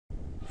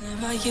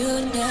Am I you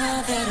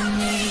now that I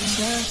need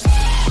you?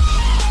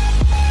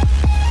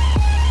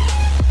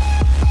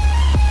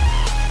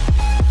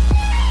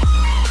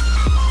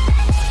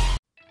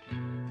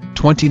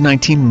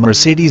 2019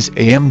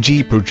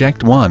 Mercedes-AMG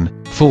Project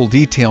One, full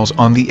details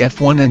on the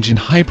F1 engine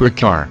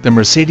hypercar. The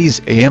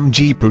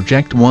Mercedes-AMG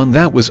Project One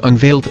that was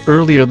unveiled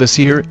earlier this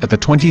year at the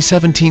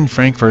 2017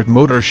 Frankfurt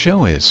Motor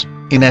Show is,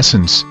 in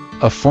essence,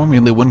 a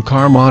Formula One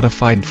car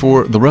modified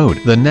for the road.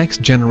 The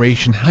next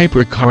generation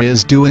hypercar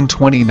is due in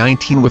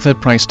 2019 with a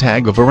price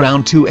tag of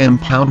around £2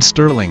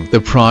 million. The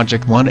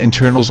Project One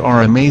internals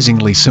are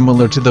amazingly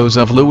similar to those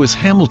of Lewis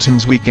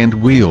Hamilton's weekend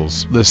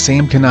wheels. The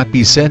same cannot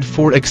be said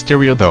for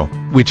exterior though,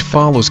 which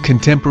follows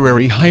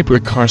contemporary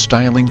hypercar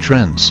styling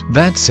trends.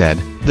 That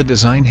said, the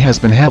design has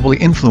been heavily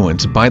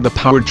influenced by the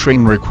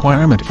powertrain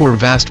requirement for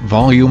vast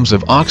volumes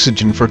of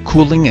oxygen for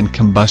cooling and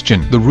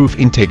combustion. The roof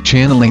intake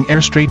channeling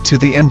air straight to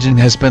the engine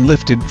has been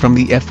lifted from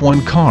the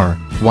F1 car,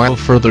 while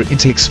further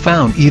intakes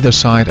found either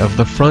side of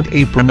the front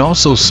apron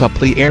also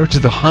supply air to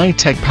the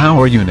high-tech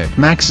power unit.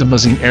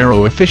 Maximizing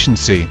aero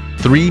efficiency,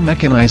 3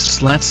 mechanized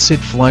slats sit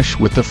flush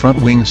with the front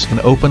wings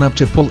and open up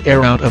to pull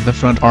air out of the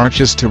front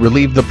arches to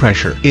relieve the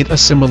pressure. It a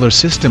similar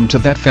system to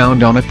that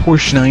found on a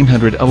Porsche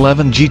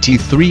 911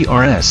 GT3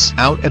 RS.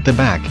 Out at the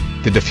back,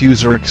 the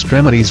diffuser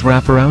extremities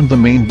wrap around the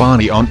main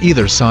body on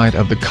either side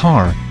of the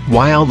car,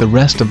 while the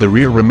rest of the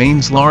rear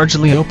remains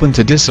largely open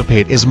to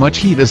dissipate as much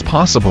heat as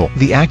possible.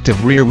 The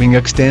active rear wing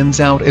extends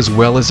out as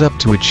well as up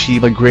to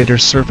achieve a greater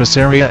surface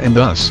area and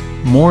thus,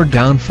 more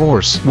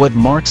downforce. What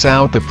marks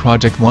out the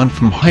Project One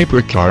from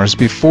hypercars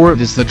before it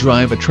is the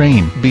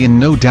drivetrain. Be in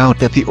no doubt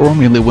that the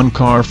Formula One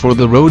car for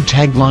the road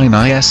tagline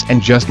is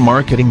and just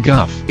marketing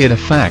guff. It a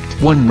fact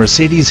one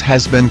Mercedes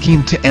has been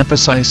keen to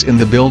emphasize in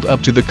the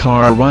build-up to the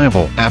car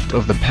arrival. After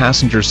of the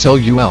passenger cell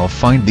you'll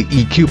find the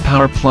EQ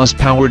Power Plus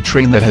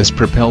powertrain that has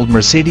propelled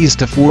Mercedes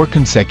to 4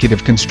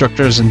 consecutive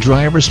Constructors and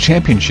Drivers'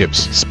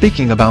 Championships.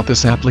 Speaking about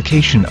this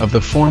application of the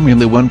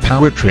Formula One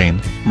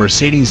powertrain,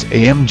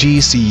 Mercedes-AMG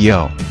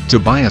CEO,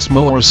 Tobias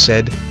Moers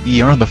said,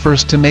 "We are the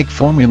first to make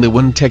Formula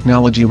One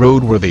technology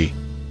roadworthy.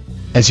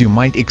 As you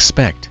might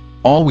expect,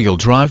 all-wheel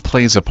drive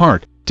plays a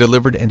part,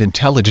 delivered and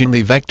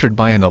intelligently vectored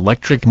by an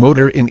electric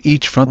motor in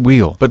each front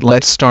wheel. But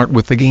let's start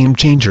with the game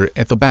changer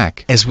at the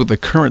back. As with the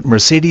current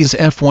Mercedes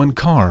F1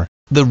 car,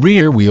 the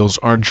rear wheels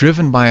are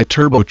driven by a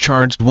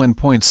turbocharged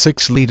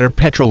 1.6-liter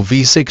petrol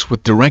V6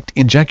 with direct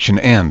injection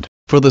and,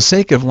 for the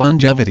sake of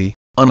longevity,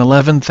 an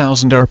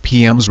 11,000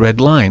 RPMs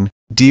red line,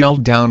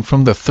 dialed down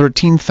from the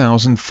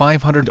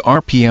 13,500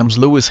 RPMs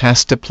Lewis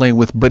has to play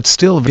with, but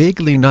still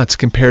vaguely nuts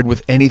compared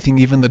with anything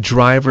even the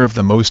driver of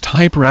the most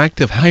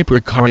hyperactive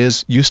hypercar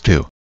is used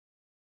to.